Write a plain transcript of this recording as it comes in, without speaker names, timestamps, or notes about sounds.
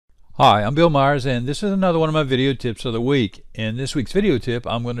Hi, I'm Bill Myers, and this is another one of my video tips of the week. In this week's video tip,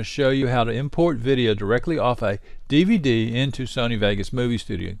 I'm going to show you how to import video directly off a DVD into Sony Vegas Movie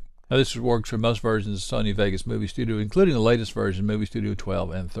Studio. Now, this works for most versions of Sony Vegas Movie Studio, including the latest version, Movie Studio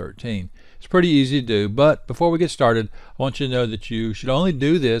 12 and 13. It's pretty easy to do, but before we get started, I want you to know that you should only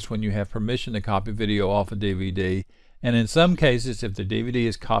do this when you have permission to copy video off a DVD, and in some cases, if the DVD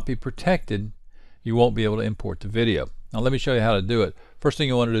is copy protected, you won't be able to import the video. Now let me show you how to do it. First thing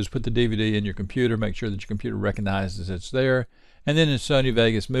you want to do is put the DVD in your computer, make sure that your computer recognizes it's there, and then in Sony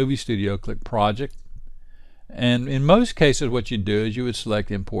Vegas Movie Studio, click Project. And in most cases what you do is you would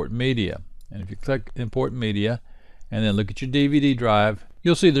select Import Media. And if you click Import Media and then look at your DVD drive,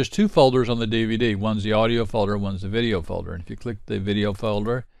 you'll see there's two folders on the DVD. One's the audio folder, one's the video folder. And if you click the video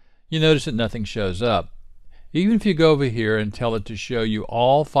folder, you notice that nothing shows up. Even if you go over here and tell it to show you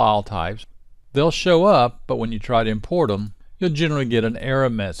all file types, they'll show up, but when you try to import them, you'll generally get an error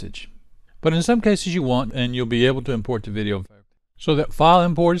message. But in some cases you won't, and you'll be able to import the video. So that file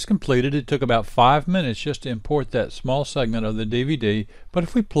import is completed. It took about 5 minutes just to import that small segment of the DVD, but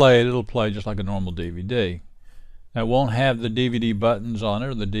if we play it, it'll play just like a normal DVD. Now, it won't have the DVD buttons on it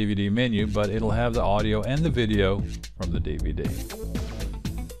or the DVD menu, but it'll have the audio and the video from the DVD.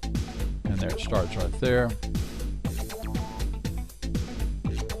 And there it starts right there.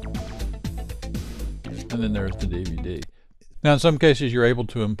 And then there's the DVD. Now in some cases you're able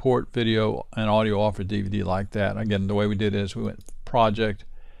to import video and audio off a DVD like that. Again, the way we did is we went Project,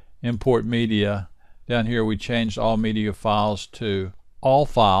 Import Media. Down here we changed all media files to all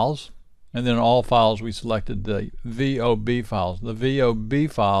files, and then all files we selected the VOB files. The VOB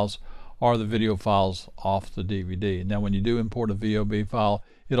files are the video files off the DVD. Now when you do import a VOB file,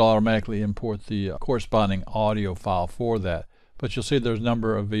 it'll automatically import the corresponding audio file for that. But you'll see there's a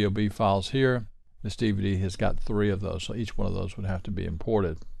number of VOB files here. This DVD has got 3 of those, so each one of those would have to be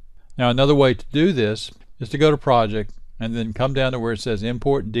imported. Now another way to do this is to go to Project and then come down to where it says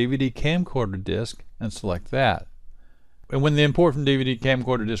Import DVD Camcorder Disc and select that. And when the Import from DVD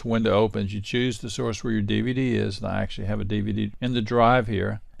Camcorder Disc window opens, you choose the source where your DVD is, and I actually have a DVD in the drive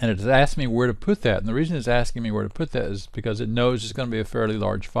here, and it's asking me where to put that. And the reason it's asking me where to put that is because it knows it's going to be a fairly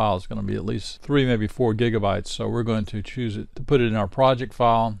large file. It's going to be at least 3, maybe 4 gigabytes. So we're going to choose it to put it in our project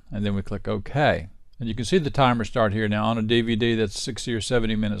file, and then we click OK. And you can see the timer start here. Now on a DVD that's 60 or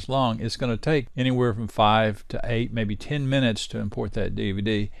 70 minutes long, it's going to take anywhere from 5 to 8, maybe 10 minutes to import that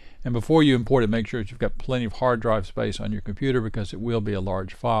DVD. And before you import it, make sure that you've got plenty of hard drive space on your computer because it will be a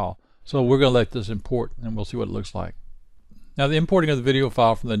large file. So we're going to let this import and we'll see what it looks like. Now the importing of the video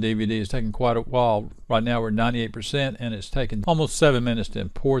file from the DVD is taking quite a while. Right now we're at 98% and it's taken almost 7 minutes to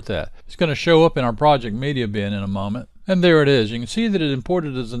import that. It's going to show up in our project media bin in a moment. And there it is. You can see that it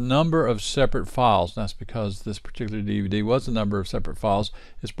imported as a number of separate files. That's because this particular DVD was a number of separate files.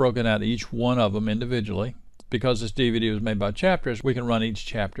 It's broken out each one of them individually. Because this DVD was made by chapters, we can run each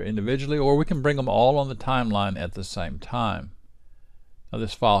chapter individually, or we can bring them all on the timeline at the same time. Now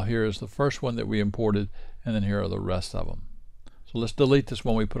this file here is the first one that we imported, and then here are the rest of them. So let's delete this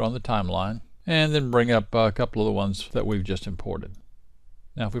one we put on the timeline, and then bring up a couple of the ones that we've just imported.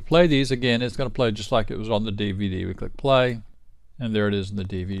 Now if we play these again, it's going to play just like it was on the DVD. We click play, and there it is in the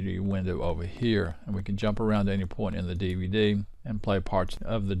DVD window over here. And we can jump around to any point in the DVD and play parts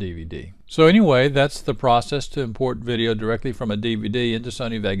of the DVD. So anyway, that's the process to import video directly from a DVD into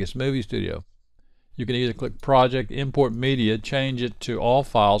Sony Vegas Movie Studio. You can either click Project, Import Media, change it to all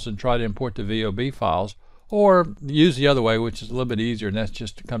files, and try to import the VOB files, or use the other way, which is a little bit easier, and that's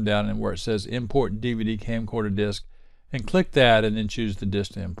just to come down and where it says Import DVD Camcorder Disc, and click that and then choose the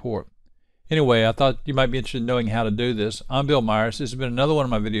disc to import. Anyway, I thought you might be interested in knowing how to do this. I'm Bill Myers. This has been another one of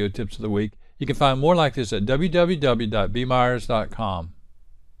my video tips of the week. You can find more like this at www.bmyers.com.